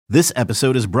This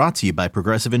episode is brought to you by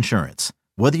Progressive Insurance.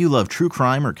 Whether you love true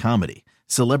crime or comedy,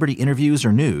 celebrity interviews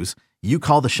or news, you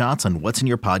call the shots on what's in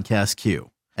your podcast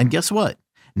queue. And guess what?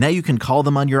 Now you can call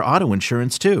them on your auto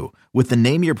insurance too with the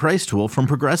Name Your Price tool from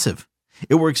Progressive.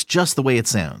 It works just the way it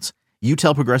sounds. You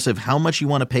tell Progressive how much you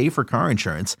want to pay for car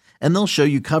insurance, and they'll show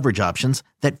you coverage options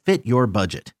that fit your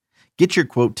budget. Get your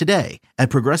quote today at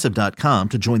Progressive.com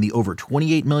to join the over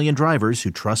 28 million drivers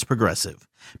who trust Progressive.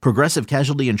 Progressive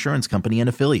Casualty Insurance Company and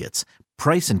Affiliates.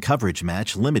 Price and coverage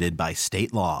match limited by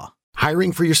state law.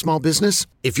 Hiring for your small business?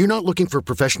 If you're not looking for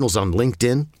professionals on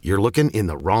LinkedIn, you're looking in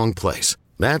the wrong place.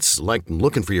 That's like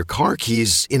looking for your car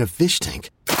keys in a fish tank.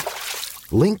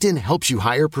 LinkedIn helps you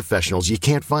hire professionals you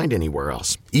can't find anywhere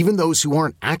else, even those who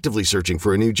aren't actively searching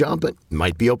for a new job but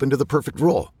might be open to the perfect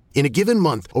role. In a given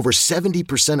month, over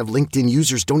 70% of LinkedIn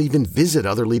users don't even visit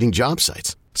other leading job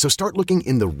sites. So start looking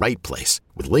in the right place.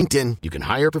 With LinkedIn, you can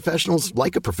hire professionals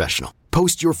like a professional.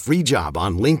 Post your free job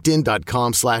on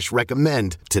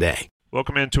linkedin.com/recommend today.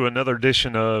 Welcome into another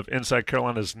edition of Inside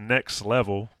Carolina's Next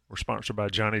Level. We're sponsored by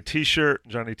Johnny T-Shirt,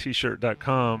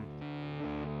 johnnytshirt.com.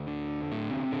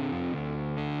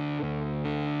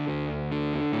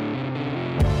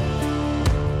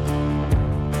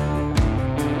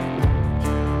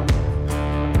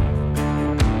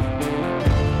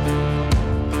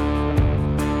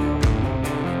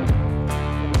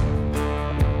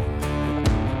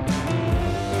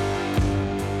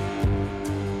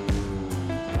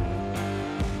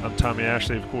 Tommy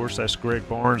Ashley, of course, that's Greg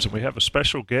Barnes, and we have a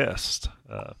special guest.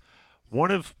 One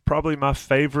of probably my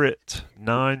favorite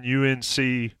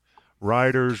non-UNC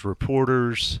writers,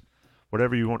 reporters,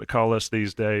 whatever you want to call us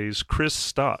these days, Chris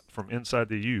Stott from Inside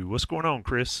the U. What's going on,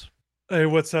 Chris? Hey,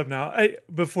 what's up now?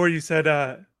 Before you said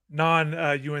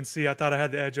non-UNC, I thought I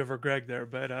had the edge over Greg there,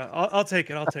 but I'll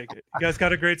take it. I'll take it. You guys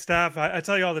got a great staff. I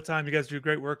tell you all the time, you guys do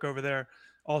great work over there,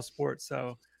 all sports.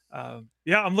 So,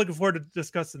 yeah, I'm looking forward to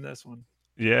discussing this one.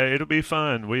 Yeah, it'll be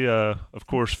fun. We, of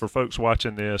course, for folks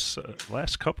watching this,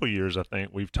 last couple of years, I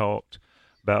think we've talked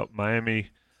about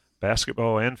Miami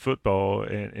basketball and football,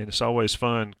 and it's always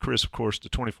fun. Chris, of course, the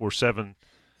 24/7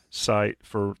 site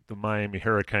for the Miami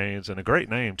Hurricanes, and a great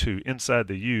name, too, Inside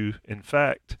the U. In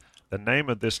fact, the name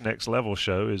of this Next Level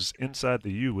show is Inside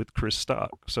the U with Chris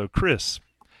Stock. So, Chris,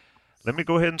 let me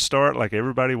go ahead and start like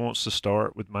everybody wants to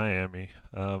start with Miami.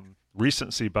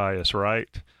 Recency bias,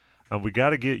 right? We got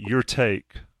to get your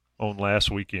take on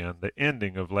last weekend, the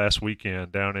ending of last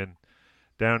weekend down in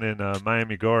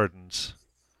Miami Gardens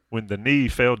when the knee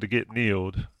failed to get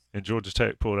kneeled and Georgia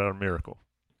Tech pulled out a miracle.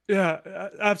 Yeah,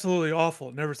 absolutely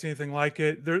awful. Never seen anything like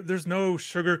it. There's no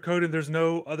sugarcoating. There's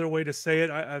no other way to say it.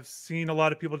 I've seen a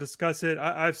lot of people discuss it.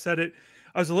 I've said it.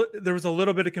 There was a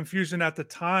little bit of confusion at the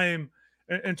time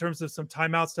in terms of some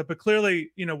timeout stuff, but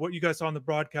clearly, what you guys saw on the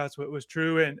broadcast was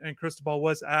true, and Cristobal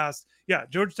was asked. Yeah,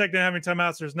 Georgia Tech didn't have any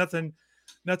timeouts. There's nothing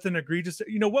egregious.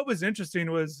 What was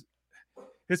interesting was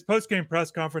his post-game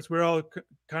press conference. We were all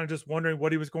kind of just wondering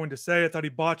what he was going to say. I thought he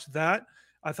botched that.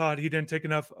 I thought he didn't take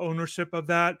enough ownership of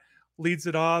that. Leads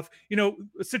it off. A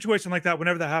situation like that,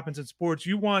 whenever that happens in sports,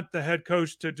 you want the head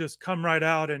coach to just come right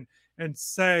out and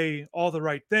say all the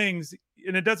right things,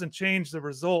 and it doesn't change the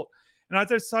result. And I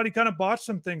just thought he kind of botched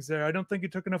some things there. I don't think he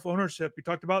took enough ownership. He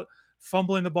talked about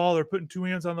fumbling the ball or putting two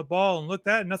hands on the ball, and look,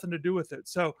 that had nothing to do with it.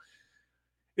 So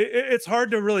it's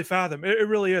hard to really fathom. It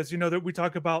really is. That we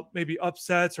talk about maybe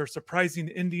upsets or surprising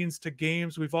endings to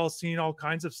games. We've all seen all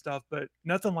kinds of stuff, but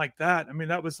nothing like that. I mean,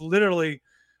 that was literally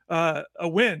a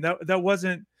win. That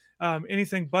wasn't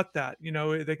anything but that.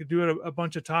 They could do it a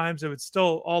bunch of times. It would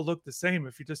still all look the same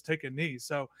if you just take a knee.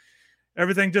 So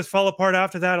everything just fell apart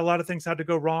after that. A lot of things had to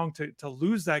go wrong to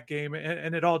lose that game,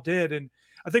 and it all did. And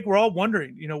I think we're all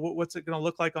wondering, what's it going to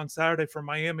look like on Saturday for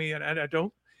Miami? And I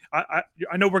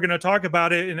know we're going to talk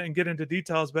about it and get into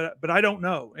details, but I don't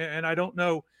know, and I don't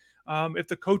know if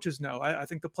the coaches know. I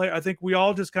think I think we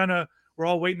all just we're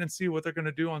all waiting and see what they're going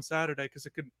to do on Saturday, because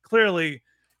it could clearly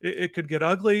it could get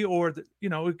ugly, or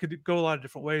it could go a lot of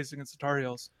different ways against the Tar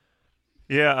Heels.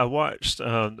 Yeah, I watched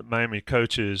the Miami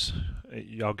coaches.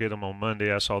 Y'all get them on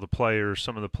Monday. I saw the players,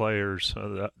 some of the players,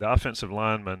 the offensive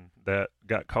lineman that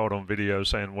got caught on video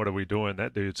saying, "What are we doing?"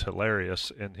 That dude's hilarious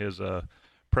in his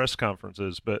press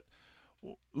conferences. But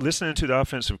listening to the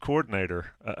offensive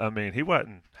coordinator, I mean, he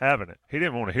wasn't having it. He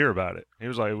didn't want to hear about it. He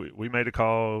was like, we made a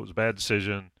call. It was a bad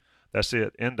decision. That's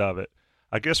it. End of it.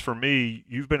 I guess for me,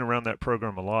 you've been around that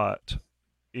program a lot.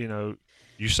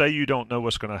 You say you don't know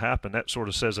what's going to happen. That sort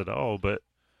of says it all. But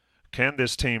can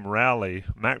this team rally?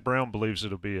 Mac Brown believes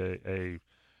it'll be a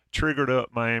triggered up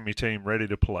Miami team ready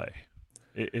to play.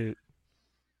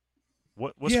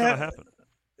 What's going to happen?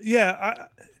 Yeah,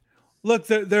 Look,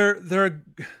 they're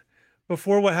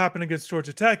before what happened against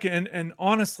Georgia Tech, and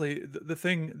honestly, the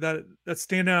thing that's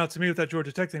standing out to me with that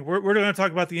Georgia Tech thing, we're going to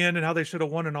talk about the end and how they should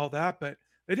have won and all that, but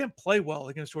they didn't play well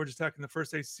against Georgia Tech in the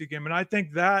first ACC game, and I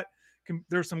think that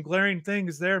there's some glaring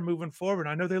things there moving forward.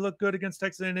 I know they look good against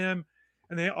Texas A&M,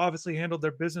 and they obviously handled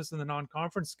their business in the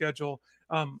non-conference schedule,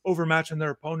 overmatching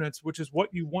their opponents, which is what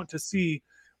you want to see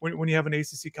when you have an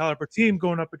ACC caliber team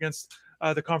going up against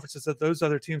the conferences that those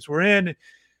other teams were in.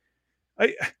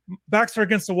 Backs are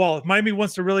against the wall. If Miami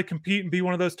wants to really compete and be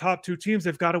one of those top two teams,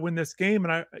 they've got to win this game.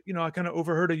 And I kind of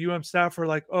overheard a UM staffer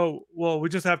like, "Oh, well, we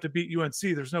just have to beat UNC.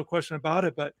 There's no question about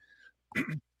it." But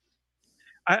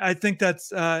I think that's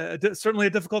certainly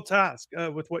a difficult task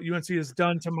with what UNC has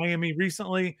done to Miami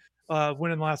recently,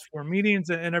 winning the last 4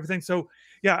 meetings and everything. So,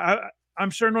 yeah, I'm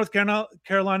sure North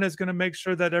Carolina is going to make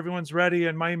sure that everyone's ready,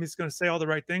 and Miami's going to say all the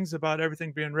right things about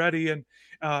everything being ready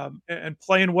and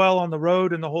playing well on the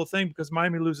road and the whole thing. Because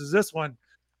Miami loses this one,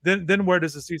 then where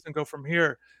does the season go from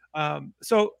here?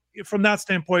 So, from that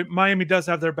standpoint, Miami does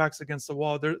have their backs against the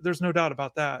wall. There's no doubt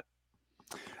about that.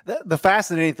 The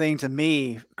fascinating thing to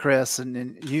me, Chris,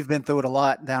 and you've been through it a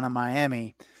lot down in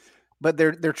Miami, but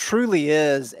there truly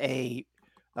is a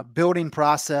building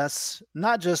process,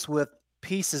 not just with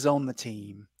pieces on the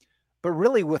team, but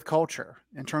really with culture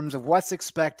in terms of what's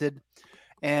expected.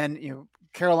 And,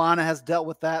 Carolina has dealt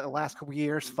with that the last couple of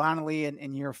years, finally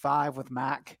in year 5 with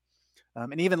Mac.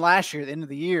 And even last year, at the end of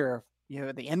the year,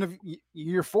 at the end of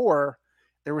year 4,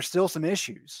 there were still some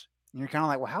issues. And you're kind of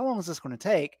like, well, how long is this going to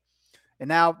take? And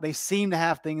now they seem to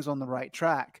have things on the right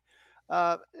track.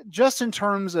 Just in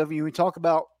terms of, we talk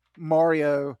about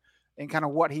Mario and kind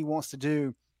of what he wants to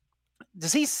do.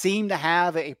 Does he seem to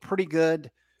have a pretty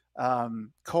good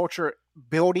culture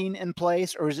building in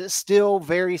place, or is it still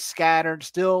very scattered?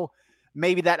 Still,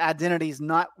 maybe that identity is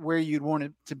not where you'd want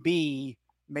it to be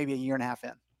maybe a year and a half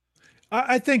in?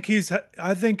 I think he,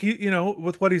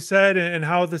 with what he said and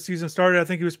how the season started, I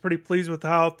think he was pretty pleased with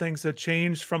how things had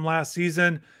changed from last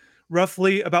season.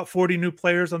 Roughly about 40 new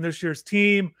players on this year's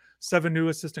team, 7 new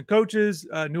assistant coaches,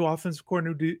 new offensive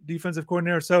coordinator, new defensive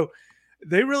coordinator. So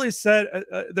they really said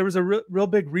there was a real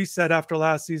big reset after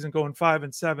last season going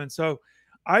 5-7. So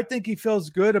I think he feels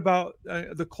good about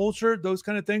the culture, those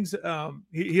kind of things.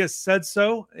 He has said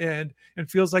so and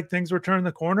feels like things were turning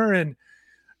the corner.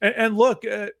 And look,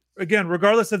 again,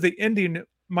 regardless of the ending,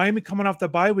 Miami coming off the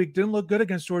bye week didn't look good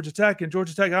against Georgia Tech. And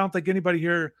Georgia Tech, I don't think anybody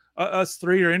here, us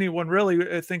three or anyone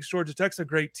really, thinks Georgia Tech's a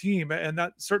great team. And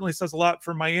that certainly says a lot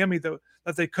for Miami, that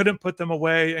they couldn't put them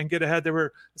away and get ahead. They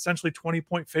were essentially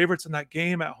 20-point favorites in that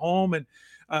game at home. And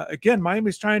again,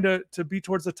 Miami's trying to be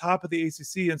towards the top of the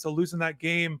ACC. And so losing that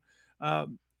game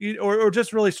or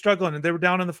just really struggling. And they were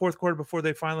down in the fourth quarter before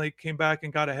they finally came back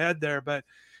and got ahead there. But,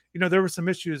 there were some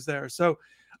issues there. So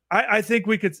I think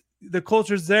the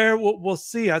culture's there. We'll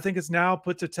see. I think it's now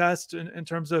put to test in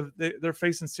terms of they're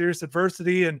facing serious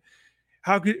adversity. And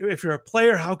if you're a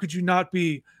player, how could you not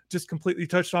be just completely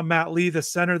touched on Matt Lee, the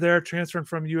center there, transferring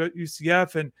from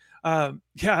UCF? And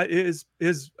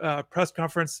his press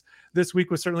conference this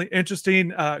week was certainly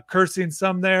interesting, cursing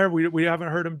some there. We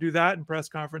haven't heard him do that in press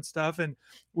conference stuff. And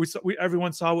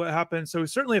everyone saw what happened. So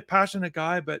he's certainly a passionate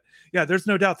guy, but yeah, there's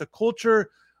no doubt the culture,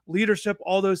 leadership,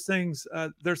 all those things,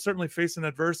 they're certainly facing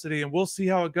adversity, and we'll see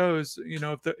how it goes.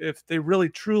 If they really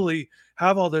truly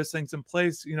have all those things in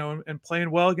place, and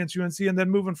playing well against UNC, and then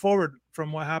moving forward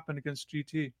from what happened against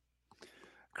GT.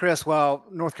 Chris, while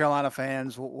North Carolina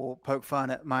fans will poke fun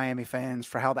at Miami fans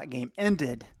for how that game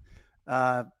ended,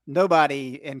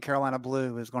 nobody in Carolina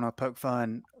Blue is going to poke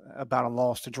fun about a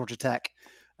loss to Georgia Tech.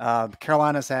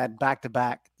 Carolina's had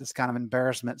back-to-back this kind of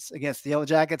embarrassments against the Yellow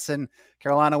Jackets, and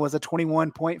Carolina was a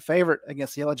 21-point favorite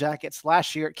against the Yellow Jackets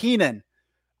last year at Keenan,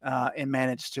 and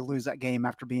managed to lose that game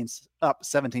after being up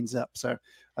 17-0. So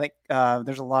I think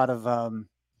there's a lot of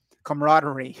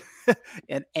camaraderie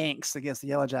and angst against the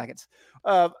Yellow Jackets.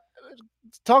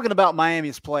 Talking about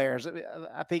Miami's players,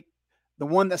 I think the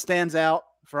one that stands out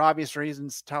for obvious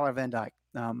reasons, Tyler Van Dyke.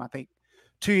 I think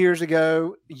 2 years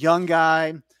ago, young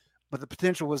guy, but the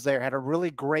potential was there. Had a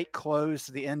really great close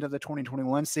to the end of the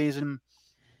 2021 season.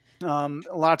 A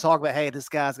lot of talk about, hey, this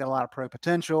guy's got a lot of pro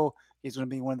potential. He's going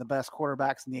to be one of the best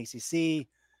quarterbacks in the ACC.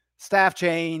 Staff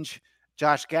change.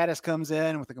 Josh Gaddis comes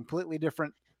in with a completely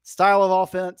different style of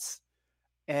offense,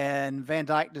 and Van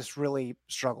Dyke just really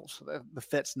struggles. The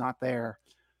fit's not there.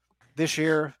 This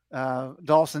year,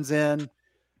 Dawson's in,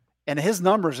 and his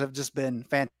numbers have just been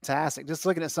fantastic. Just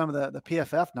looking at some of the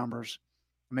PFF numbers,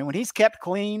 I mean, when he's kept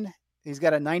clean, he's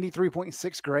got a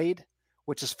 93.6 grade,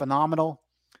 which is phenomenal.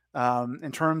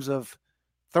 In terms of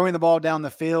throwing the ball down the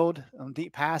field on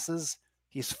deep passes,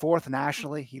 He's 4th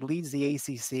nationally. He leads the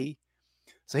ACC.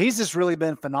 So he's just really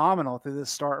been phenomenal through this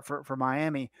start for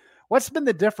Miami. What's been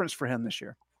the difference for him this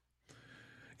year?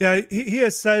 Yeah, he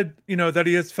has said, that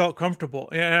he has felt comfortable.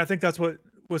 And I think that's what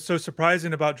was so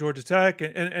surprising about Georgia Tech.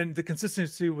 And the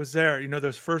consistency was there.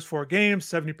 Those first 4 games,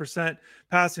 70%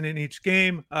 passing in each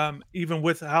game. Even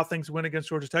with how things went against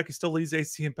Georgia Tech, he still leads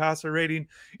ACC in passer rating.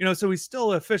 So he's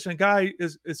still an efficient guy.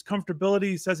 His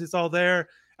comfortability, he says it's all there.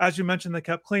 As you mentioned, they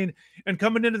kept clean. And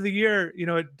coming into the year,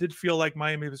 it did feel like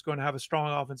Miami was going to have a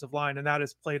strong offensive line, and that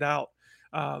has played out.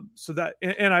 So that,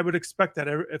 and I would expect that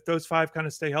if those 5 kind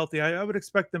of stay healthy, I would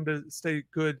expect them to stay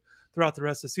good throughout the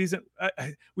rest of the season.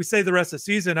 We say the rest of the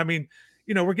season. I mean,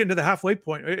 we're getting to the halfway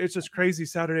point. It's just crazy.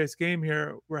 Saturday's game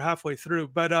here, we're halfway through.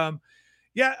 But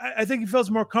yeah, I think he feels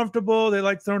more comfortable. They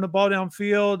like throwing the ball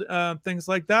downfield, things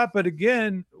like that. But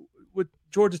again, with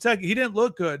Georgia Tech, he didn't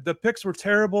look good. The picks were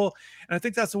terrible. And I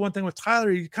think that's the one thing with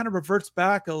Tyler. He kind of reverts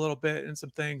back a little bit in some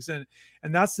things. And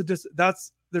that's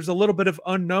there's a little bit of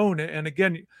unknown. And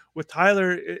again, with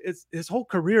Tyler, his whole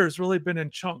career has really been in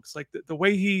chunks. Like the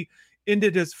way he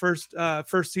ended his first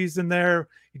season there,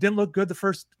 he didn't look good the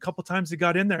first couple times he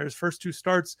got in there, his first 2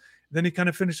 starts. Then he kind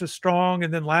of finishes strong.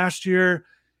 And then last year,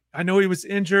 I know he was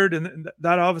injured, and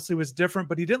that obviously was different,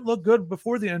 but he didn't look good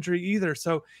before the injury either.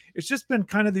 So it's just been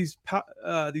kind of these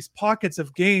pockets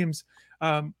of games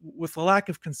with a lack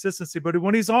of consistency. But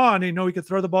when he's on, he can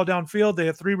throw the ball downfield. They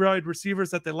have 3 wide receivers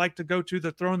that they like to go to.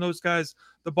 They're throwing those guys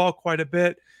the ball quite a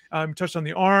bit. Touched on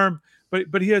the arm,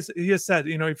 but he has said,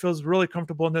 he feels really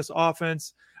comfortable in this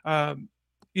offense. And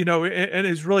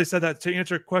he's really said that, to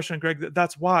answer your question, Greg,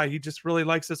 that's why he just really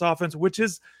likes this offense, which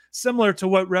is similar to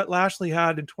what Rhett Lashley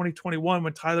had in 2021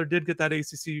 when Tyler did get that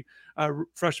ACC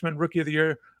freshman rookie of the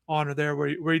year honor there,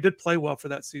 where he did play well for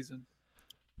that season.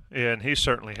 Yeah, and he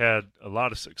certainly had a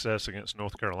lot of success against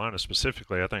North Carolina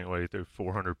specifically. I think he threw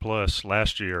 400 plus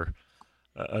last year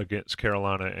against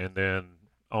Carolina, and then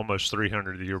almost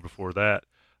 300 the year before that.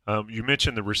 You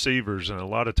mentioned the receivers, and a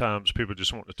lot of times people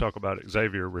just want to talk about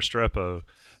Xavier Restrepo.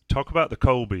 Talk about the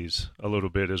Colbys a little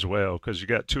bit as well, because you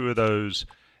got 2 of those,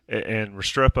 and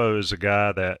Restrepo is a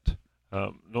guy that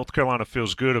North Carolina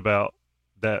feels good about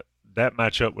that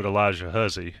matchup with Elijah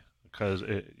Huzzie, because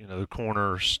the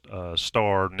corner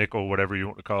star, nickel, whatever you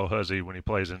want to call Huzzie when he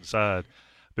plays inside.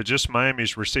 But just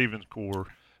Miami's receiving core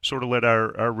sort of let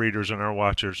our readers and our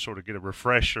watchers sort of get a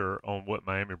refresher on what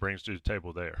Miami brings to the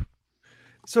table there.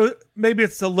 So maybe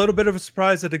it's a little bit of a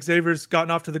surprise that Xavier's gotten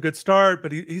off to the good start,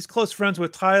 but he's close friends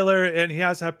with Tyler, and he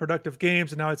has had productive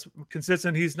games, and now it's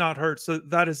consistent. He's not hurt, so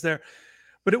that is there.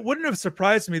 But it wouldn't have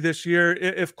surprised me this year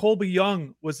if Colby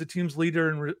Young was the team's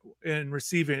leader in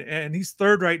receiving, and he's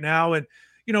 3rd right now, and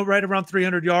right around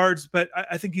 300 yards. But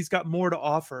I think he's got more to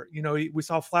offer. We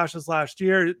saw flashes last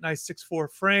year, nice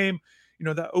 6'4" frame.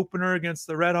 The opener against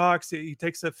the Redhawks, he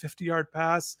takes a 50-yard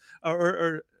pass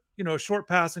or a short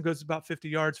pass and goes about 50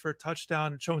 yards for a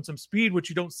touchdown and showing some speed, which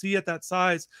you don't see at that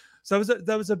size. So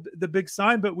that was the big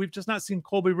sign, but we've just not seen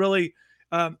Colby really.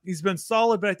 He's been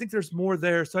solid, but I think there's more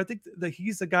there. So I think that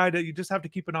he's a guy that you just have to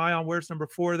keep an eye on. Where's number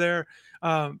 4 there?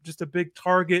 Just a big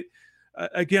target.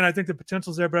 Again, I think the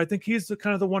potential's there, but I think he's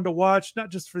kind of the one to watch,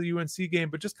 not just for the UNC game,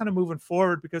 but just kind of moving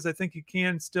forward, because I think he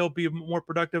can still be more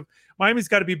productive. Miami's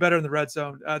got to be better in the red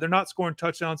zone. They're not scoring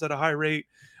touchdowns at a high rate.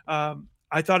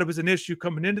 I thought it was an issue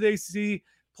coming into the ACC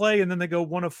play, and then they go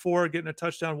 1 of 4, getting a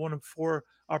touchdown, 1 of 4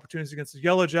 opportunities against the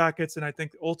Yellow Jackets. And I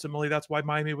think ultimately that's why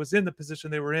Miami was in the position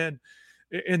they were in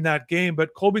that game.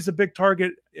 But Colby's a big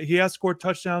target. He has scored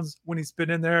touchdowns when he's been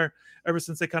in there ever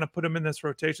since they kind of put him in this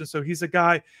rotation. So he's a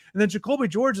guy. And then Jacoby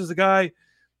George is a guy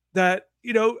that,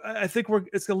 I think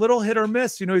it's a little hit or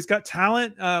miss. He's got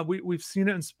talent. We've seen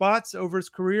it in spots over his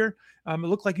career. It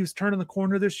looked like he was turning the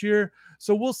corner this year.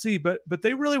 So we'll see. But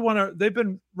they really they've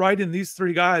been riding these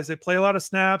 3 guys. They play a lot of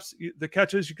snaps. The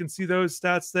catches, you can see those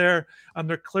stats there.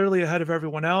 They're clearly ahead of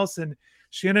everyone else. And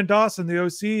Shannon Dawson, the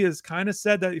OC, has kind of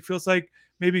said that he feels like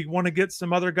maybe want to get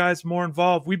some other guys more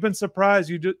involved. We've been surprised.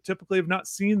 You typically have not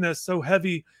seen this so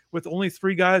heavy with only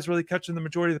 3 guys really catching the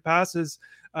majority of the passes.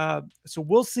 So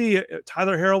we'll see.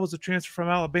 Tyler Harrell was a transfer from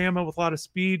Alabama with a lot of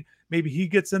speed. Maybe he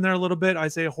gets in there a little bit.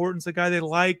 Isaiah Horton's a guy they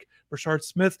like. Rashard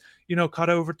Smith, caught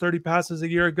over 30 passes a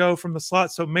year ago from the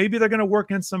slot. So maybe they're going to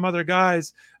work in some other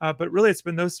guys. But really it's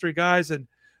been those 3 guys. And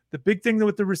the big thing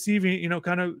with the receiving,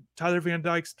 kind of Tyler Van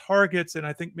Dyke's targets, and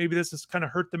I think maybe this has kind of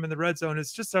hurt them in the red zone,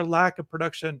 is just their lack of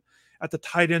production at the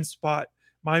tight end spot.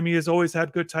 Miami has always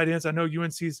had good tight ends. I know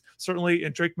UNC's certainly,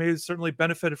 and Drake May has certainly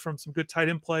benefited from some good tight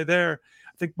end play there.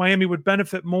 I think Miami would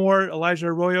benefit more. Elijah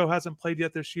Arroyo hasn't played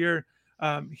yet this year.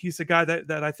 He's a guy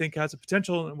that I think has a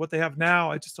potential, and what they have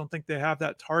now, I just don't think they have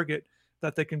that target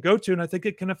that they can go to. And I think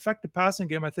it can affect the passing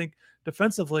game. I think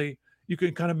defensively, you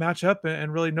can kind of match up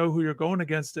and really know who you're going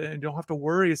against, and you don't have to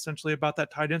worry essentially about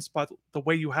that tight end spot the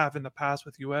way you have in the past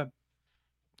with UM.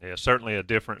 Yeah, certainly a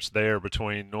difference there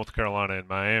between North Carolina and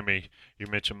Miami. You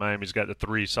mentioned Miami's got the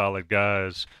 3 solid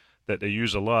guys that they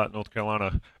use a lot. North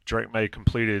Carolina, Drake May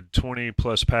completed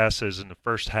 20-plus passes in the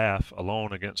first half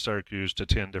alone against Syracuse to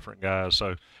 10 different guys.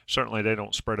 So certainly they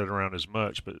don't spread it around as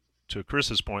much. But to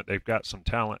Chris's point, they've got some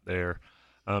talent there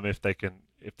if they can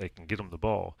get them the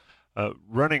ball.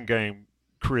 Running game,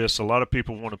 Chris, a lot of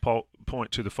people want to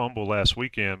point to the fumble last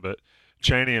weekend, but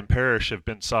Chaney and Parrish have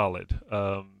been solid.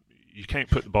 You can't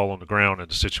put the ball on the ground in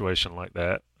a situation like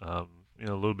that. A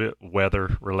little bit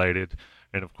weather related,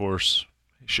 and of course,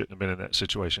 he shouldn't have been in that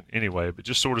situation anyway. But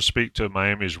just sort of speak to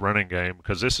Miami's running game,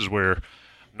 because this is where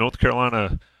North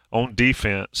Carolina on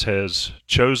defense has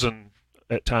chosen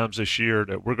at times this year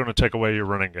that we're going to take away your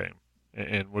running game,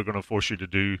 and we're going to force you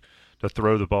to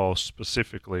throw the ball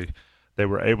specifically. They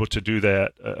were able to do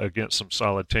that against some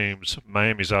solid teams.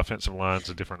 Miami's offensive line's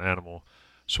a different animal.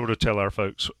 Sort of tell our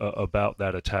folks about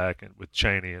that attack and with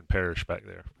Chaney and Parrish back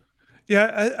there.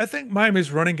 Yeah, I think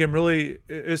Miami's running game really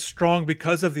is strong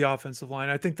because of the offensive line.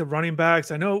 I think the running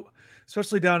backs, I know,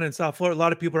 especially down in South Florida, a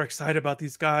lot of people are excited about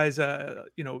these guys.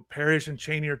 Parrish and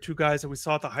Chaney are 2 guys that we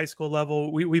saw at the high school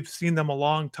level. We've seen them a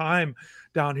long time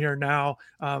down here now,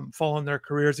 following their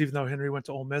careers, even though Henry went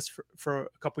to Ole Miss for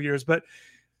a couple years. But,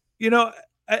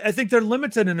 I think they're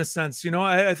limited in a sense.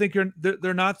 I think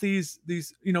they're not these.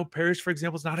 Parrish, for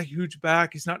example, is not a huge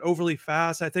back. He's not overly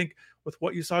fast. I think with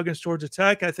what you saw against Georgia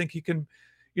Tech, I think he can.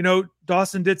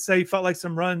 Dawson did say he felt like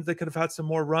some runs. They could have had some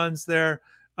more runs there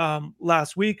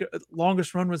last week.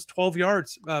 Longest run was 12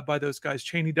 yards by those guys.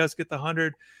 Chaney does get the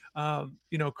 100,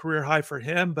 career high for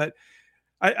him, but.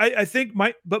 I think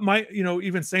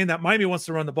even saying that, Miami wants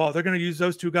to run the ball. They're going to use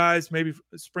those 2 guys, maybe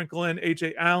sprinkle in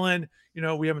A.J. Allen.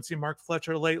 We haven't seen Mark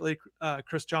Fletcher lately.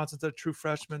 Chris Johnson's a true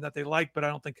freshman that they like, but I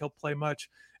don't think he'll play much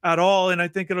at all. And I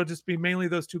think it'll just be mainly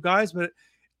those 2 guys. But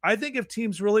I think if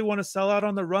teams really want to sell out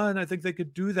on the run, I think they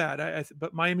could do that.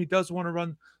 But Miami does want to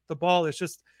run the ball. It's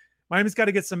just Miami's got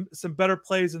to get some better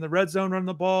plays in the red zone, run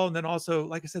the ball. And then also,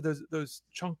 like I said, those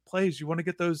chunk plays, you want to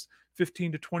get those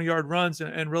 15 to 20-yard runs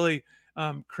and really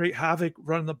create havoc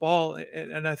running the ball.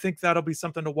 And I think that'll be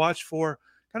something to watch for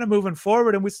kind of moving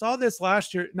forward. And we saw this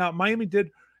last year. Now, Miami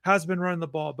has been running the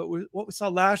ball, but what we saw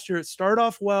last year, it started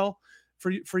off well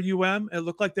for UM. It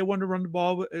looked like they wanted to run the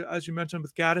ball, as you mentioned,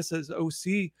 with Gaddis as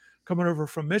OC coming over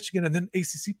from Michigan. And then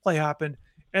ACC play happened,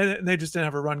 and they just didn't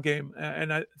have a run game.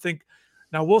 And I think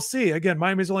now we'll see. Again,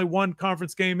 Miami's only 1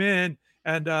 conference game in,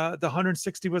 and the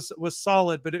 160 was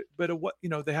solid, but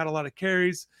they had a lot of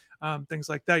carries. Things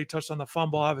like that. You touched on the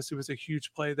fumble. Obviously, was a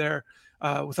huge play there,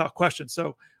 without question.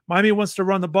 So Miami wants to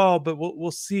run the ball, but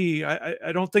we'll see.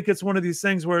 I don't think it's one of these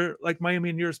things where, like Miami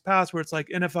in years past, where it's like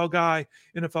NFL guy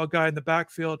in the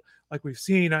backfield, like we've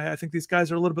seen. I think these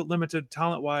guys are a little bit limited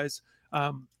talent-wise,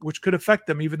 which could affect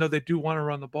them, even though they do want to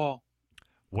run the ball.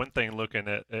 One thing, looking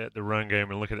at the run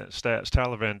game and looking at stats,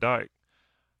 Tyler Van Dyke,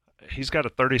 he's got a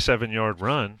 37-yard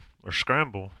run or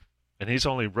scramble, and he's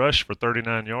only rushed for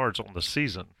 39 yards on the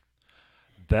season.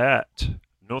 That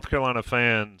North Carolina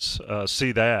fans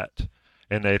see that,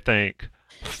 and they think,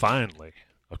 finally,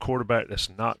 a quarterback that's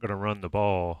not going to run the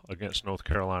ball against North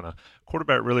Carolina.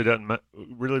 Quarterback really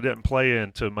doesn't play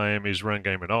into Miami's run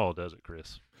game at all, does it,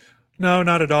 Chris? No,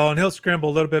 not at all. And he'll scramble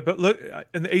a little bit. But look,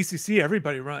 in the ACC,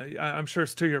 everybody run. I'm sure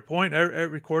it's to your point.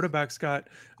 Every quarterback's got,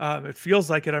 it feels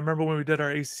like it. I remember when we did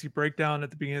our ACC breakdown at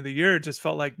the beginning of the year, it just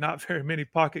felt like not very many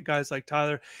pocket guys like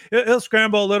Tyler. He'll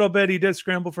scramble a little bit. He did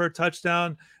scramble for a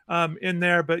touchdown in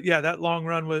there. But, yeah, that long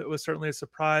run was certainly a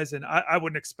surprise. And I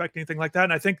wouldn't expect anything like that.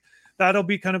 And I think that'll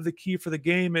be kind of the key for the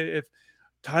game. If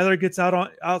Tyler gets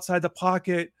outside the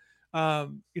pocket,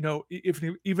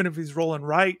 even if he's rolling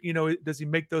right, does he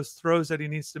make those throws that he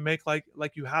needs to make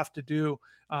like you have to do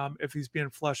if he's being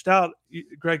flushed out?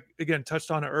 Greg, again,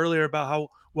 touched on it earlier about how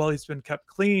well he's been kept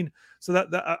clean. So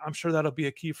that I'm sure that'll be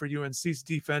a key for UNC's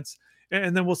defense.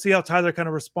 And then we'll see how Tyler kind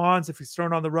of responds if he's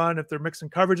thrown on the run, if they're mixing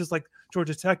coverages like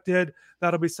Georgia Tech did.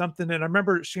 That'll be something. And I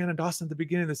remember Shannon Dawson at the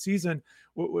beginning of the season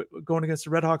going against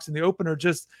the Redhawks in the opener,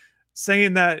 just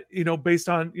saying that, based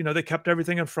on, they kept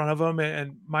everything in front of them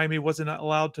and Miami wasn't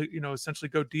allowed to, essentially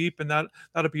go deep. And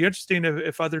that'll be interesting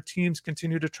if other teams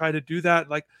continue to try to do that.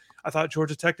 Like I thought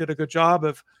Georgia Tech did a good job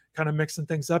of kind of mixing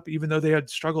things up, even though they had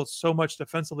struggled so much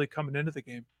defensively coming into the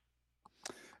game.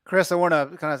 Chris, I want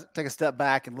to kind of take a step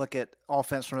back and look at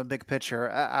offense from a big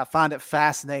picture. I find it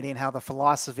fascinating how the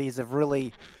philosophies have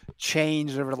really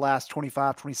changed over the last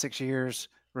 25, 26 years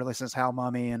really since Hal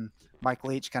Mumme and Mike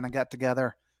Leach kind of got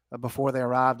together before they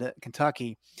arrived at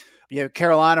Kentucky.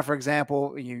 Carolina, for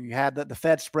example, you had the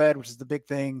Fed spread, which is the big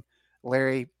thing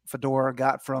Larry Fedora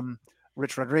got from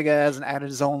Rich Rodriguez and added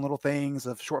his own little things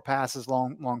of short passes,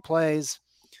 long plays.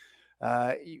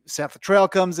 Seth Luttrell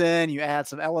comes in, you add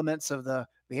some elements of the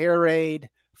air raid.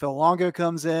 Phil Longo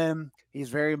comes in. He's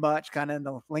very much kind of in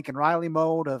the Lincoln Riley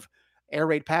mode of air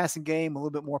raid passing game, a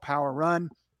little bit more power run.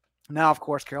 Now, of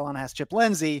course, Carolina has Chip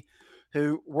Lindsey,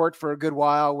 who worked for a good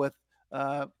while with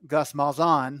Gus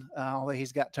Malzahn, although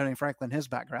he's got Tony Franklin in his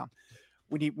background.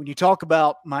 When you talk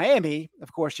about Miami,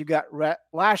 of course, you got Rhett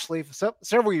Lashley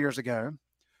several years ago,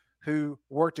 who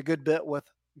worked a good bit with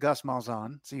Gus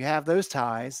Malzahn. So you have those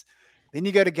ties. Then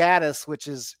you go to Gaddis, which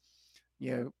is,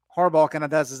 Harbaugh kind of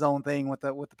does his own thing with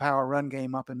the power run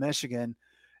game up in Michigan.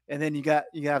 And then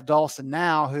you have Dawson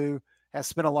now, who has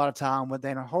spent a lot of time with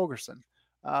Dana Holgorsen.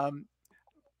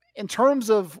 In terms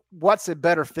of what's a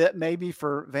better fit maybe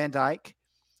for Van Dyke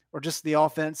or just the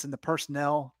offense and the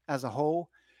personnel as a whole,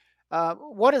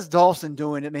 what is Dawson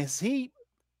doing? I mean, is he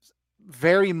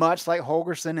very much like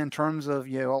Holgorsen in terms of,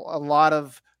 a lot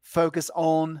of focus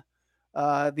on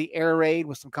the air raid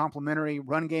with some complementary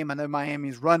run game? I know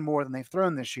Miami's run more than they've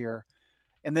thrown this year.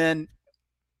 And then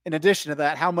in addition to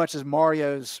that, how much is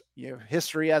Mario's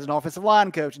history as an offensive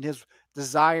line coach and his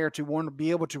desire to want to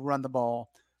be able to run the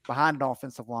ball behind an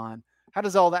offensive line? How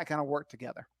does all that kind of work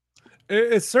together?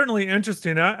 It's certainly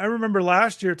interesting. I remember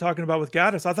last year talking about with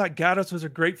Gaddis. I thought Gaddis was a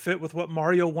great fit with what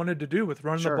Mario wanted to do with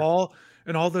running the ball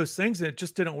and all those things. And it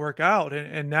just didn't work out.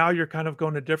 And now you're kind of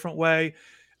going a different way.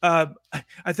 I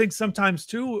think sometimes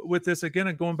too with this, again,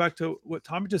 and going back to what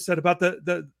Tommy just said about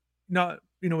the not,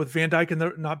 with Van Dyke and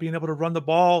the not being able to run the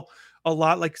ball a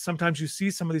lot. Like sometimes you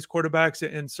see some of these quarterbacks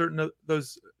in certain of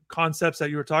those concepts that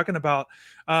you were talking about,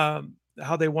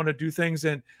 how they want to do things.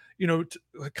 And,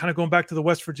 kind of going back to the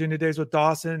West Virginia days with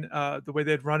Dawson, the way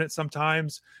they'd run it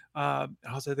sometimes. I'll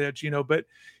say they had Gino, but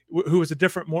who was a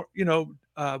different, more,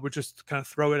 would just kind of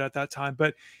throw it at that time.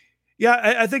 But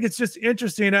yeah, I think it's just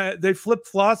interesting. They flipped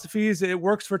philosophies. It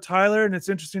works for Tyler, and it's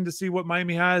interesting to see what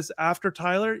Miami has after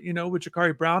Tyler, with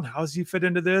Ja'Carri Brown. How does he fit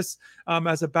into this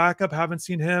as a backup? Haven't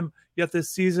seen him yet this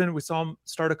season. We saw him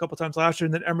start a couple times last year,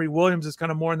 and then Emory Williams is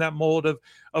kind of more in that mold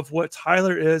of what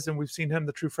Tyler is, and we've seen him,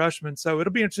 the true freshman. So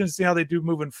it'll be interesting to see how they do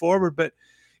moving forward. But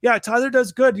yeah, Tyler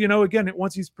does good. Again,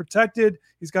 once he's protected,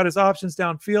 he's got his options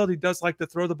downfield. He does like to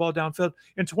throw the ball downfield.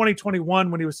 In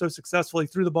 2021, when he was so successful, he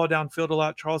threw the ball downfield a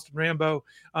lot. Charleston Rambo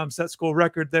set school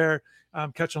record there,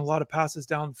 catching a lot of passes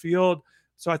downfield.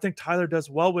 So I think Tyler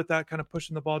does well with that, kind of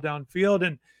pushing the ball downfield.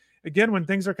 And again, when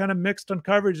things are kind of mixed on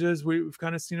coverages, we've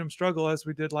kind of seen him struggle as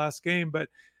we did last game. But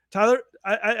Tyler,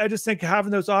 I just think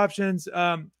having those options,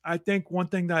 I think one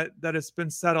thing that has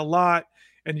been said a lot,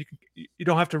 and you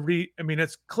don't have to read. I mean,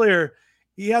 it's clear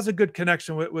he has a good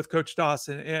connection with Coach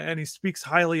Dawson, and he speaks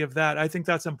highly of that. I think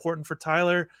that's important for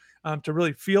Tyler to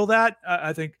really feel that.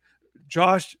 I think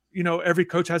Josh, every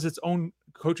coach has its own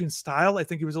coaching style. I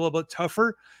think he was a little bit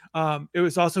tougher. It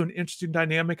was also an interesting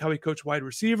dynamic how he coached wide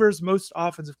receivers. Most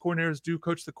offensive coordinators do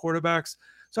coach the quarterbacks.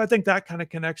 So I think that kind of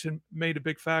connection made a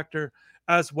big factor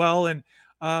as well. And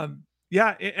and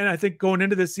I think going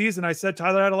into this season, I said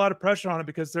Tyler had a lot of pressure on him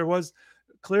because there was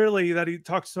clearly that he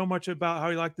talked so much about how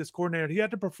he liked this coordinator. He had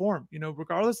to perform,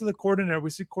 regardless of the coordinator. We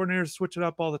see coordinators switch it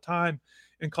up all the time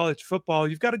in college football.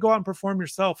 You've got to go out and perform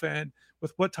yourself. And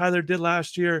with what Tyler did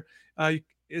last year, you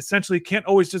essentially can't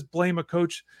always just blame a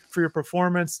coach for your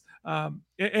performance.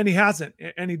 And he hasn't,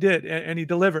 and he did, and he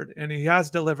delivered, and he has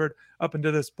delivered up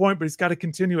until this point, but he's got to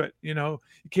continue it. You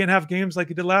can't have games like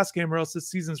he did last game or else this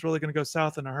season's really going to go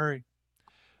south in a hurry.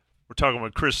 We're talking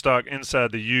with Chris Stock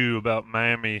inside the U about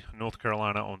Miami, North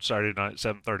Carolina on Saturday night,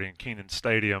 7:30 in Kenan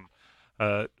Stadium.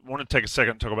 Want to take a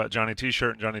second to talk about Johnny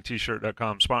T-Shirt and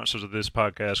JohnnyT-Shirt.com, sponsors of this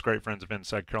podcast, great friends of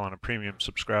Inside Carolina premium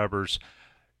subscribers.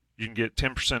 You can get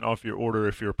 10% off your order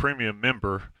if you're a premium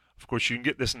member. Of course, you can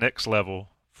get this next level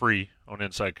free on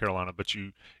Inside Carolina, but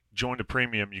you join the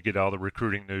premium, you get all the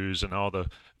recruiting news and all the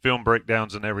film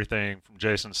breakdowns and everything from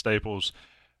Jason Staples.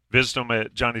 Visit them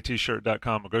at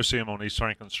JohnnyT-Shirt.com or go see them on East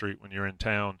Franklin Street when you're in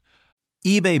town.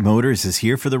 eBay Motors is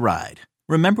here for the ride.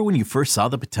 Remember when you first saw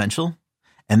the potential?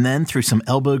 And then through some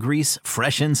elbow grease,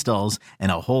 fresh installs,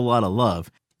 and a whole lot of love,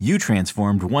 you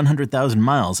transformed 100,000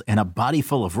 miles and a body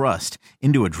full of rust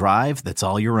into a drive that's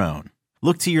all your own.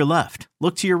 Look to your left.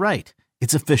 Look to your right.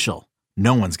 It's official.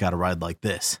 No one's got a ride like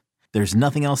this. There's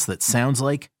nothing else that sounds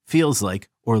like, feels like,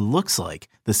 or looks like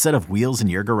the set of wheels in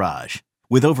your garage.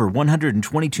 With over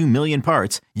 122 million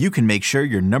parts, you can make sure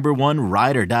your number one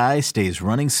ride or die stays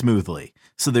running smoothly,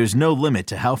 so there's no limit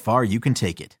to how far you can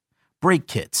take it. Brake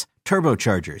kits,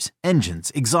 turbochargers,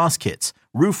 engines, exhaust kits,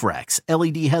 roof racks,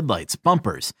 LED headlights,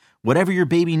 bumpers, whatever your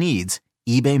baby needs,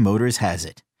 eBay Motors has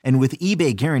it. And with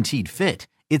eBay Guaranteed Fit,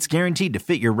 it's guaranteed to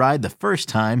fit your ride the first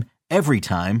time, every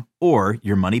time, or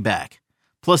your money back.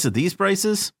 Plus, at these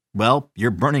prices, well, you're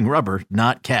burning rubber,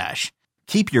 not cash.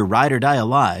 Keep your ride or die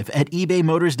alive at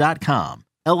ebaymotors.com.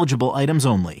 Eligible items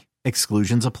only.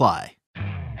 Exclusions apply.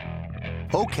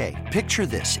 Okay, picture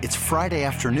this. It's Friday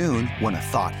afternoon when a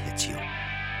thought hits you.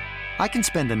 I can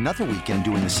spend another weekend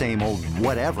doing the same old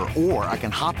whatever, or I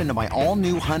can hop into my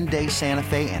all-new Hyundai Santa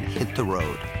Fe and hit the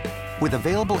road. With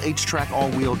available H-Track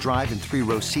all-wheel drive and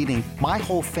 3-row seating, my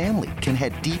whole family can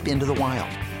head deep into the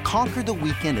wild. Conquer the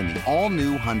weekend in the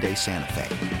all-new Hyundai Santa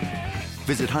Fe.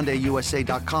 Visit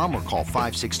HyundaiUSA.com or call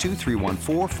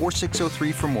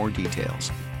 562-314-4603 for more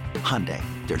details. Hyundai,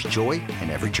 there's joy in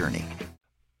every journey.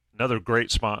 Another great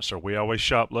sponsor. We always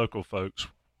shop local, folks.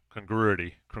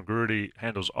 Congruity. Congruity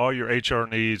handles all your HR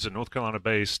needs, a North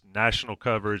Carolina-based national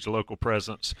coverage, local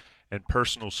presence, and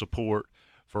personal support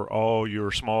for all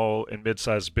your small and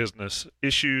mid-sized business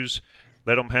issues.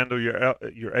 Let them handle your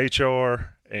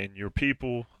HR and your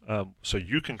people so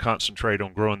you can concentrate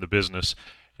on growing the business.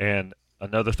 And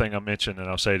another thing I mentioned, and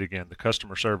I'll say it again, the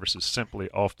customer service is simply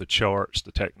off the charts.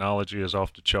 The technology is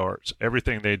off the charts.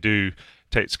 Everything they do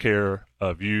takes care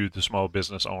of you, the small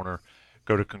business owner.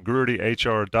 Go to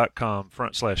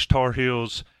congruityhr.com/Tar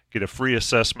Heels. Get a free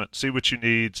assessment. See what you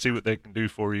need. See what they can do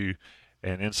for you.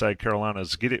 And Inside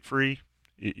Carolina's Get It Free.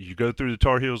 You go through the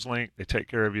Tar Heels link. They take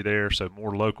care of you there. So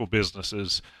more local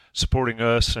businesses supporting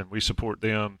us, and we support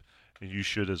them. And you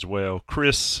should as well.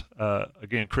 Chris,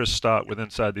 again, Chris Stock with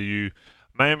Inside the U.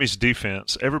 Miami's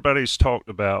defense. Everybody's talked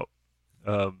about,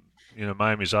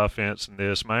 Miami's offense and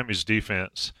this. Miami's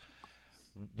defense.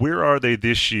 Where are they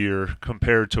this year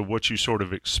compared to what you sort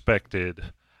of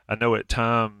expected? I know at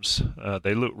times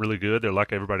they look really good. They're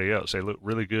like everybody else. They look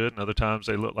really good, and other times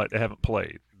they look like they haven't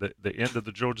played. The end of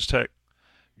the Georgia Tech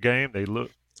game, they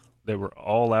were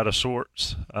all out of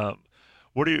sorts.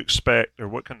 What do you expect, or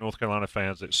what can North Carolina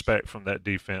fans expect from that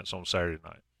defense on Saturday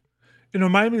night?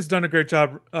 Miami's done a great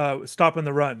job stopping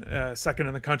the run, second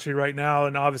in the country right now,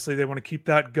 and obviously they want to keep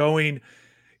that going.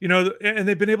 And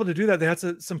they've been able to do that. They had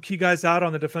some key guys out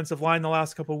on the defensive line the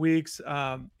last couple of weeks.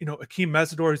 Akeem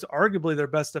Mesidor is arguably their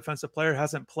best defensive player,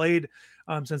 hasn't played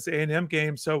since the A&M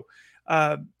game. So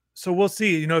we'll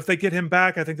see. If they get him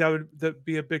back, I think that'd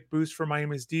be a big boost for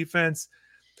Miami's defense.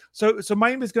 So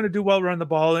Miami's going to do well running the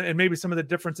ball, and maybe some of the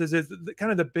differences is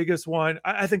kind of the biggest one.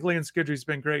 I think Lane Skidry's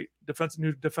been great.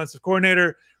 New defensive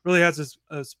coordinator, really has his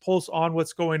pulse on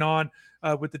what's going on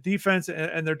with the defense,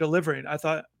 and they're delivering. I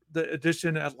thought the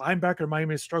addition at linebacker,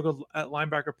 Miami has struggled at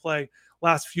linebacker play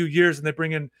last few years, and they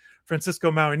bring in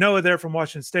Francisco Maui-Noa there from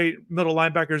Washington State. Middle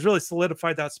linebacker has really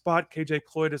solidified that spot. KJ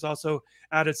Cloyd has also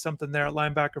added something there at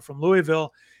linebacker from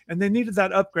Louisville, and they needed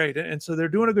that upgrade. And so they're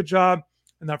doing a good job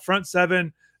in that front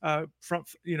seven, front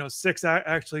six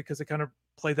actually, because they kind of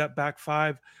play that back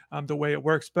five the way it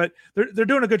works. But they're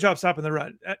doing a good job stopping the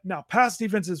run. Now, pass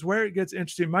defense is where it gets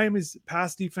interesting. Miami's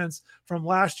pass defense from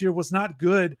last year was not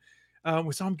good.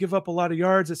 We saw him give up a lot of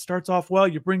yards. It starts off well.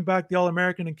 You bring back the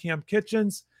All-American and Cam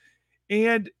Kitchens,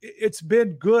 and it's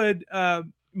been good,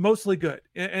 mostly good.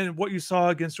 And what you saw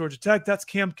against Georgia Tech, that's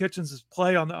Cam Kitchens'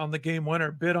 play on the game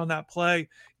winner. Bid on that play,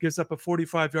 gives up a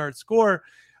 45-yard score.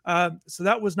 So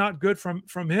that was not good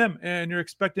from him, and you're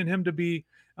expecting him to be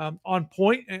on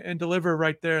point and deliver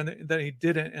right there, and that he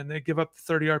didn't, and they give up the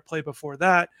 30-yard play before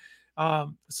that.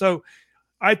 So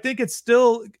I think it's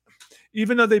still –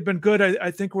 even though they've been good,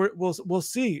 I think we'll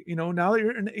see. Now that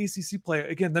you're in the ACC play,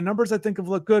 again, the numbers I think have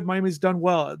looked good. Miami's done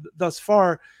well thus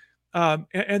far,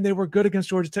 and they were good against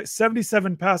Georgia Tech.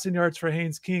 77 passing yards for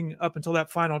Haynes King up until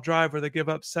that final drive where they give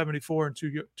up 74 in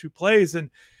two plays. And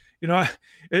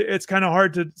it's kind of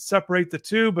hard to separate the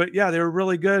two, but yeah, they were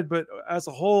really good. But as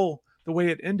a whole, the way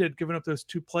it ended, giving up those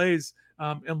two plays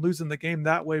and losing the game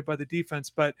that way by the defense,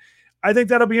 but. I think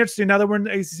that'll be interesting. Now that we're in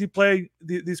the ACC play,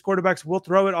 these quarterbacks will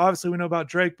throw it. Obviously, we know about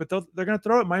Drake, but they're going to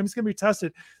throw it. Miami's going to be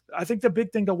tested. I think the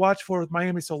big thing to watch for with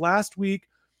Miami. So last week,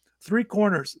 3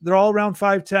 corners, they're all around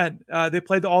 5'10". They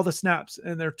played all the snaps,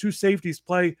 and their 2 safeties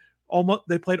played all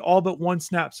but 1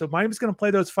 snap. So Miami's going to play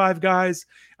those 5 guys.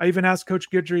 I even asked Coach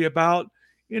Guidry about,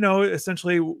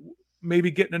 essentially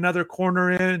maybe getting another corner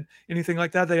in, anything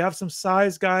like that. They have some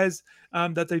size guys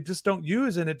that they just don't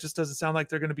use, and it just doesn't sound like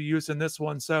they're going to be used in this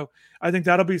one. So I think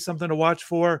that'll be something to watch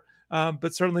for.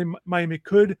 But certainly Miami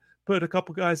could put a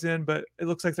couple guys in, but it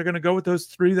looks like they're going to go with those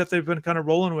 3 that they've been kind of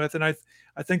rolling with. And I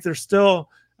think there's still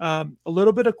a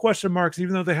little bit of question marks,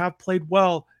 even though they have played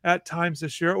well at times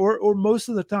this year, or most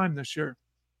of the time this year.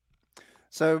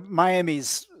 So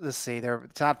Miami's, let's see, they're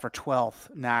tied for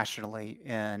 12th nationally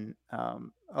in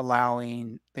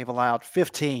they've allowed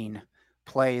 15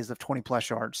 plays of 20 plus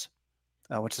yards,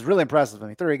 which is really impressive. I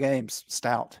mean, 3 games,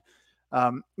 stout.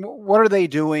 What are they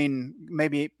doing?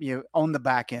 Maybe on the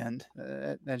back end,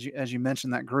 as you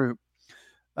mentioned that group,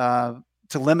 to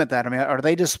limit that. I mean, are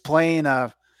they just playing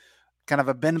a kind of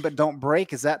a bend but don't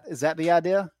break? Is that the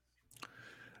idea?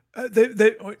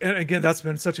 They and again, that's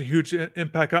been such a huge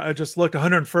impact. I just looked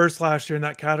 101st last year in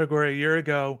that category a year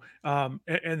ago, and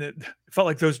it felt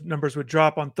like those numbers would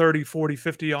drop on 30, 40,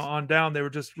 50 on down. They were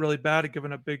just really bad at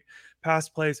giving up big pass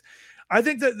plays. I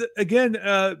think that again,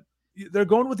 they're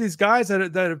going with these guys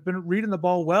that have been reading the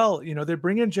ball well. They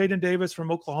bring in Jaden Davis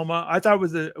from Oklahoma. I thought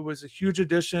it was a huge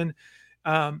addition.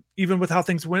 Even with how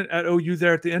things went at OU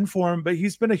there at the end for him, but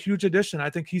he's been a huge addition. I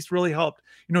think he's really helped.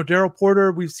 Daryl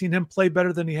Porter, we've seen him play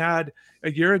better than he had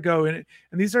a year ago. And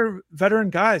these are veteran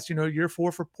guys, year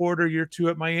 4 for Porter, year 2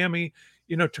 at Miami.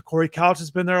 Corey Couch has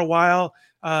been there a while.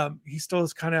 He still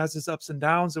kind of has his ups and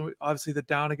downs, and obviously the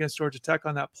down against Georgia Tech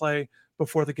on that play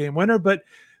before the game winner, but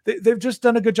they've just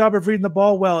done a good job of reading the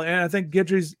ball well. And I think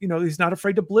Guidry's, he's not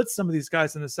afraid to blitz some of these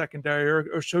guys in the secondary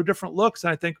or show different looks.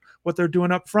 And I think what they're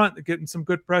doing up front, they're getting some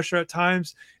good pressure at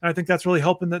times. And I think that's really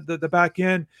helping the back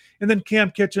end. And then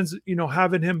Cam Kitchens,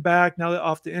 having him back now that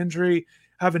off the injury,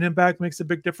 having him back makes a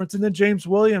big difference. And then James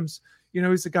Williams,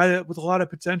 he's a guy that with a lot of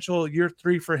potential, year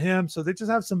 3 for him. So they just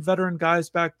have some veteran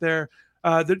guys back there.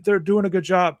 They're doing a good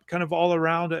job kind of all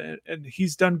around, and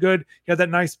he's done good. He had that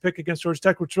nice pick against Georgia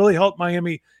Tech, which really helped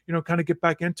Miami, kind of get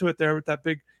back into it there with that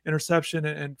big interception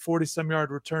and 40-some yard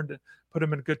return to put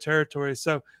him in good territory.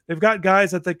 So they've got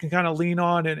guys that they can kind of lean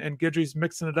on, and Guidry's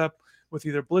mixing it up with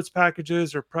either blitz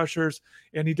packages or pressures.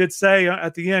 And he did say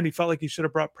at the end, he felt like he should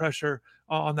have brought pressure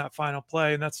on that final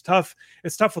play. And that's tough.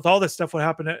 It's tough with all this stuff, what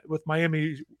happened with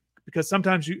Miami, because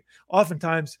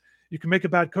oftentimes you can make a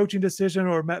bad coaching decision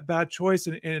or a bad choice,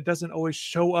 and it doesn't always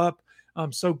show up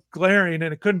so glaring.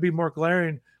 And it couldn't be more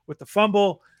glaring with the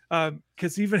fumble,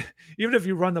 because even if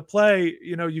you run the play,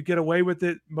 you get away with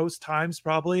it most times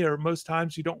probably, or most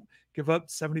times you don't give up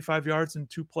 75 yards in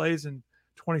 2 plays in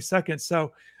 20 seconds.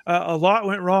 So a lot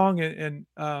went wrong,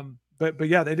 but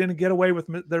yeah, they didn't get away with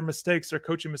their mistakes, their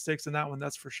coaching mistakes in that one.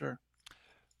 That's for sure.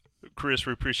 Chris,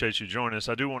 we appreciate you joining us.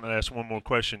 I do want to ask one more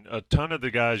question. A ton of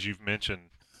the guys you've mentioned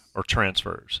are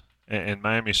transfers, and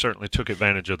Miami certainly took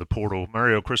advantage of the portal.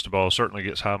 Mario Cristobal certainly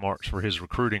gets high marks for his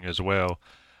recruiting as well.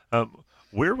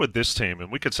 Where would this team, and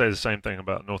we could say the same thing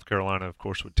about North Carolina, of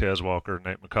course, with Tez Walker,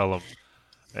 Nate McCullum,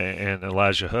 and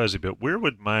Elijah Huzzie, but where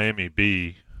would Miami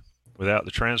be without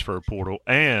the transfer portal?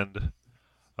 And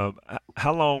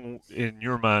how long, in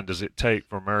your mind, does it take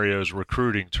for Mario's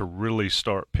recruiting to really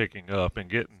start picking up and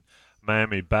getting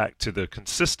Miami back to the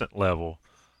consistent level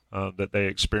that they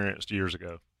experienced years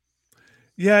ago?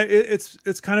 Yeah,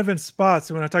 it's kind of in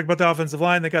spots. When I talk about the offensive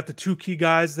line, they got the 2 key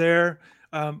guys there,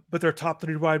 but their top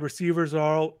 3 wide receivers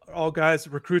are all guys,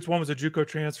 recruits. One was a JUCO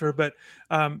transfer, but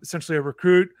essentially a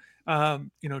recruit.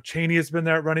 Chaney has been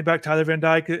there at running back, Tyler Van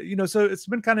Dyke. So it's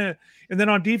been kind of, and then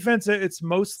on defense, it's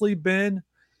mostly been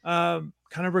kind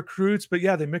of recruits. But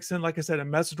yeah, they mix in, like I said, a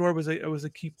Messidor was a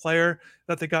key player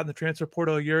that they got in the transfer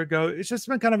portal a year ago. It's just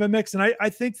been kind of a mix, and I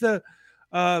think the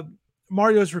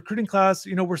Mario's recruiting class,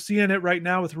 we're seeing it right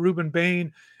now with Ruben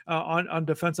Bain on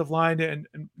defensive line, and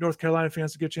North Carolina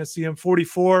fans get a chance to see him.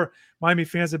 44 Miami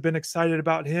fans have been excited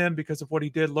about him because of what he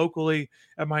did locally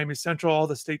at Miami Central, all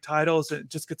the state titles, and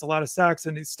just gets a lot of sacks,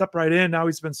 and he stepped right in. Now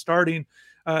he's been starting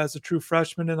as a true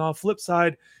freshman. And on the flip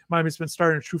side, Miami's been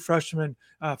starting a true freshman,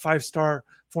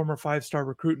 former 5-star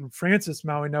recruit in Francis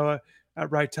Mauigoa at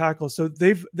right tackle. So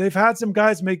they've had some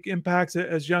guys make impacts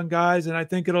as young guys, and I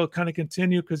think it'll kind of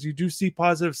continue because you do see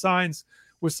positive signs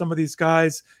with some of these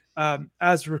guys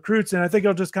as recruits, and I think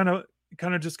it'll just kind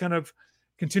of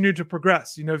continue to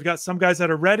progress. You've got some guys that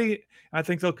are ready. I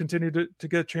think they'll continue to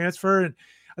get transfer, and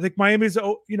I think Miami's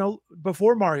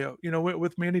before Mario,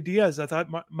 with Manny Diaz, I thought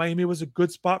Miami was a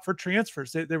good spot for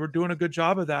transfers. They were doing a good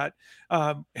job of that,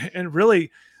 and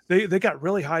really. They got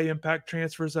really high impact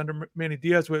transfers under Manny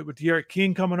Diaz with De'Aaron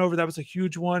King coming over. That was a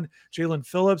huge one. Jalen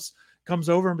Phillips comes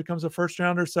over and becomes a first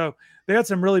rounder. So they had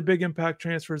some really big impact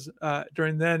transfers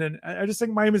during then. And I just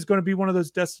think Miami is going to be one of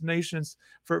those destinations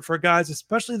for guys,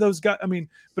 especially those guys.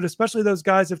 Especially those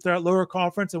guys, if they're at lower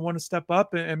conference and want to step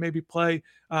up and maybe play,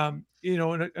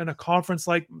 in a conference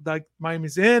like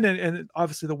Miami's in, and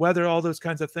obviously the weather, all those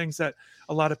kinds of things that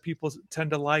a lot of people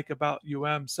tend to like about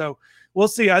UM. So we'll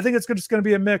see. I think it's just going to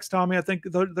be a mix, Tommy. I think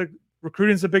the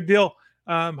recruiting is a big deal.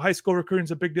 High school recruiting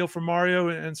is a big deal for Mario,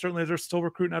 and certainly they're still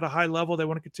recruiting at a high level. They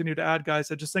want to continue to add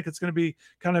guys. I just think it's going to be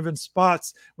kind of in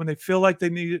spots when they feel like they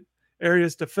need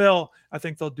areas to fill. I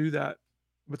think they'll do that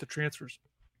with the transfers.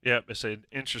 Yeah, it's an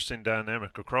interesting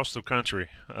dynamic across the country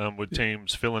with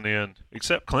teams filling in,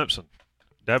 except Clemson.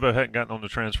 Dabo hadn't gotten on the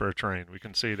transfer train. We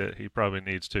can see that he probably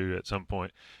needs to at some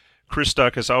point. Chris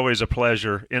Stuck, it's always a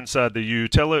pleasure. Inside the U,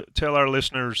 tell our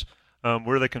listeners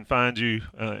where they can find you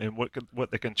and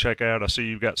what they can check out. I see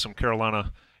you've got some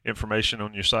Carolina information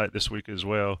on your site this week as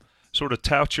well. Sort of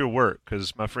tout your work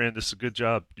because, my friend, this is a good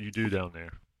job you do down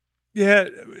there. Yeah,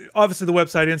 obviously the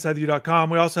website InsideTheU.com.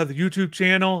 We also have the YouTube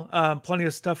channel. Plenty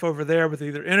of stuff over there with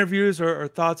either interviews or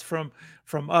thoughts from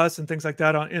us and things like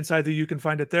that on Inside the U. You can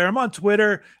find it there. I'm on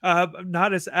Twitter.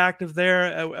 Not as active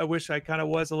there. I wish I kind of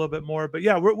was a little bit more. But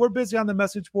yeah, we're busy on the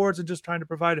message boards and just trying to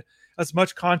provide as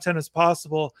much content as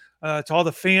possible to all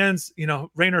the fans. You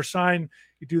know, rain or shine,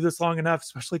 you do this long enough,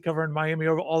 especially covering Miami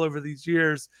all over these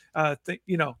years.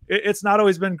 It's not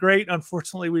always been great.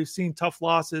 Unfortunately, we've seen tough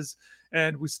losses,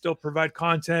 and we still provide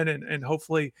content and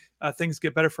hopefully things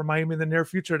get better for Miami in the near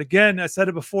future. And again, I said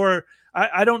it before,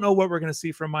 I don't know what we're going to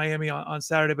see from Miami on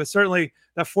Saturday, but certainly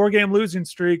that 4-game losing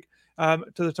streak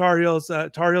to the Tar Heels.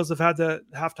 Tar Heels have had the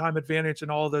halftime advantage in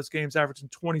all of those games, averaging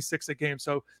 26 a game.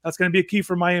 So that's going to be a key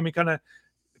for Miami, kind of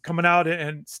coming out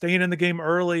and staying in the game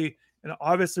early. And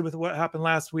obviously with what happened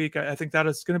last week, I think that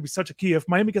is going to be such a key. If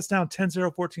Miami gets down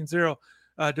 10-0, 14-0,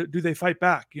 do they fight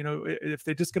back? You know, if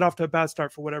they just get off to a bad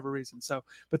start for whatever reason. So,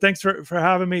 but thanks for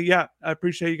having me. Yeah, I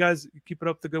appreciate you guys keeping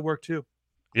up the good work too.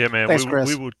 Yeah, man. Thanks,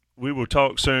 we will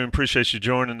talk soon. Appreciate you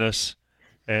joining us.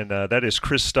 And that is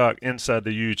Chris Stock, Inside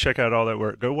the U. Check out all that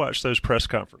work. Go watch those press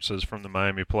conferences from the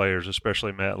Miami players,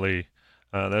 especially Matt Lee.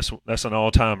 That's an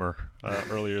all-timer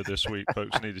earlier this week.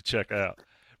 Folks need to check out.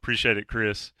 Appreciate it,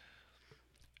 Chris.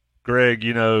 Greg,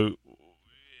 you know,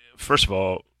 first of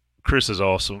all, Chris is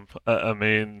awesome. I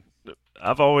mean,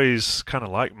 I've always kind of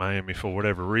liked Miami for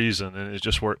whatever reason, and it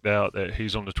just worked out that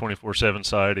he's on the 24/7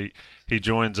 side. He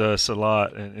joins us a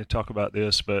lot and talk about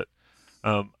this, but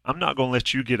I'm not going to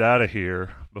let you get out of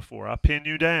here before I pin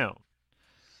you down.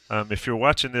 If you're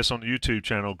watching this on the YouTube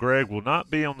channel, Greg will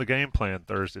not be on the game plan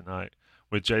Thursday night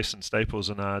with Jason Staples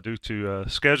and I due to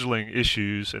scheduling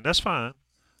issues, and that's fine.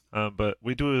 But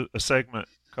we do a segment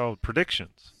called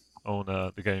Predictions on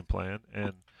the game plan,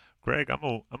 and Greg, I'm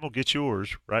gonna get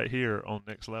yours right here on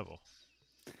Next Level.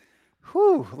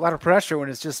 Whew, a lot of pressure when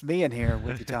it's just me in here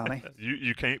with you, Tommy.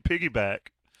 You can't piggyback.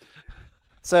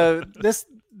 So this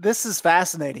is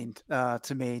fascinating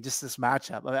to me, just this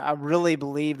matchup. I really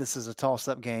believe this is a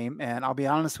toss-up game, and I'll be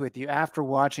honest with you, after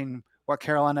watching what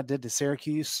Carolina did to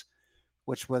Syracuse,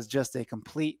 which was just a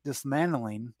complete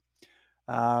dismantling,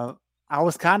 I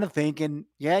was kind of thinking,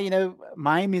 yeah, you know,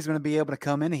 Miami's going to be able to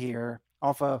come in here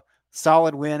off a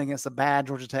solid win against a bad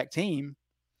Georgia Tech team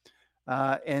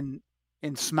and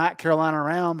smack Carolina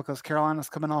around because Carolina's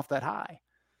coming off that high.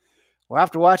 Well,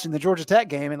 after watching the Georgia Tech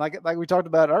game, and like we talked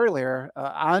about earlier,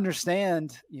 I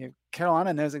understand, you know,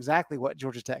 Carolina knows exactly what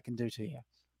Georgia Tech can do to you.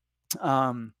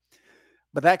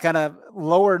 But that kind of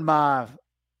lowered my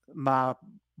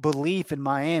belief in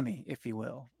Miami, if you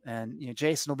will. And, you know,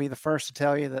 Jason will be the first to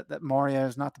tell you that Mario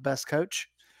is not the best coach.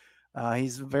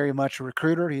 He's very much a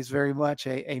recruiter. He's very much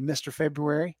a Mr.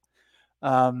 February.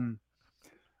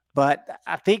 But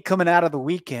I think coming out of the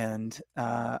weekend,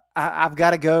 I've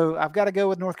got to go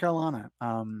with North Carolina.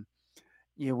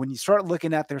 You know, when you start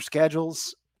looking at their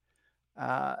schedules,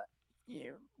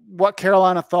 what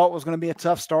Carolina thought was going to be a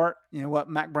tough start, you know, what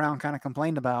Mac Brown kind of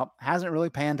complained about, hasn't really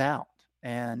panned out.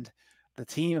 And the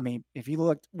team, I mean, if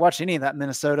you watch any of that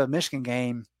Minnesota-Michigan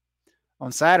game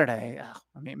on Saturday,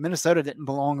 I mean, Minnesota didn't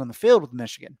belong on the field with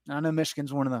Michigan. Now, I know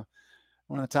Michigan's one of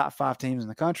the top 5 teams in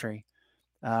the country.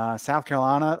 South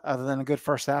Carolina, other than a good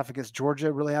first half against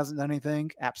Georgia, really hasn't done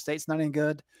anything. App State's not any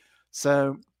good.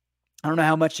 So I don't know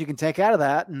how much you can take out of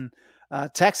that. And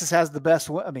Texas has the best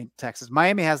 –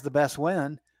 Miami has the best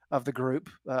win of the group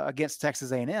against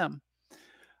Texas A&M.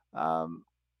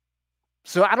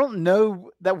 So I don't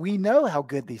know that we know how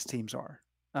good these teams are.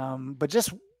 But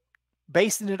just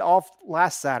basing it off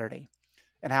last Saturday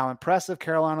and how impressive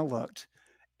Carolina looked,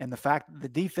 and the fact that the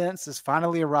defense has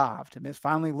finally arrived and it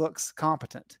finally looks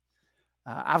competent,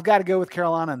 I've got to go with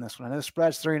Carolina in this one. I know the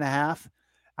spread's 3.5.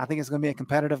 I think it's going to be a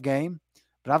competitive game,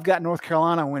 but I've got North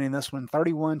Carolina winning this one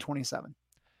 31-27.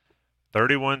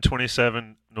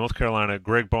 31-27, North Carolina.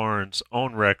 Greg Barnes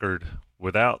on record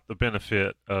without the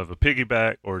benefit of a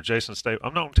piggyback or Jason Staples.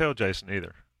 I'm not going to tell Jason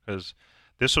either because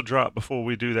this will drop before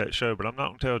we do that show, but I'm not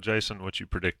going to tell Jason what you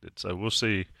predicted. So we'll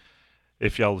see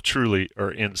if y'all truly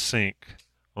are in sync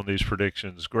on these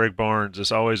predictions. Greg Barnes,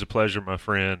 it's always a pleasure, my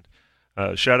friend.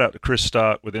 Shout out to Chris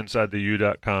Stock with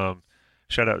InsideTheU.com.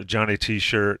 Shout out to Johnny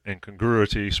T-Shirt and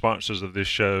Congruity, sponsors of this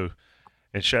show.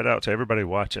 And shout out to everybody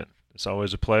watching. It's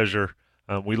always a pleasure.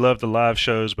 We love the live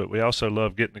shows, but we also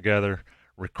love getting together,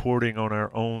 recording on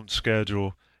our own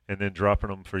schedule, and then dropping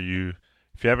them for you.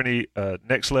 If you have any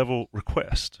next level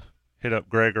requests, hit up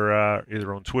Greg or I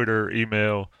either on Twitter,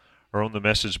 email, or on the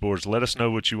message boards. Let us know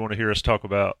what you want to hear us talk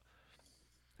about.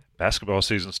 Basketball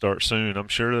season starts soon. I'm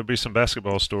sure there'll be some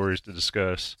basketball stories to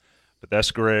discuss. But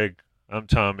that's Greg. I'm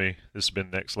Tommy. This has been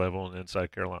Next Level in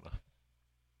Inside Carolina.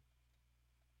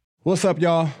 What's up,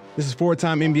 y'all? This is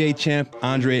four-time NBA champ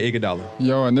Andre Iguodala.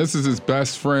 Yo, and this is his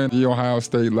best friend, the Ohio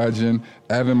State legend,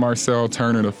 Evan Marcel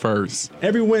Turner I.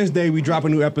 Every Wednesday, we drop a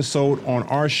new episode on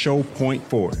our show, Point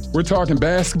Forward. We're talking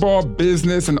basketball,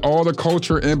 business, and all the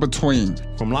culture in between.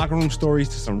 From locker room stories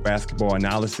to some basketball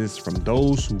analysis from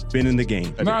those who've been in the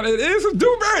game. Now, it is a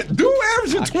dude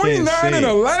averaging 29 and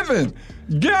 11.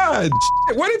 God,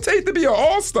 what it take to be an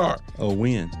all-star? A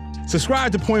win.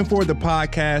 Subscribe to Point Forward, the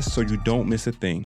podcast, so you don't miss a thing.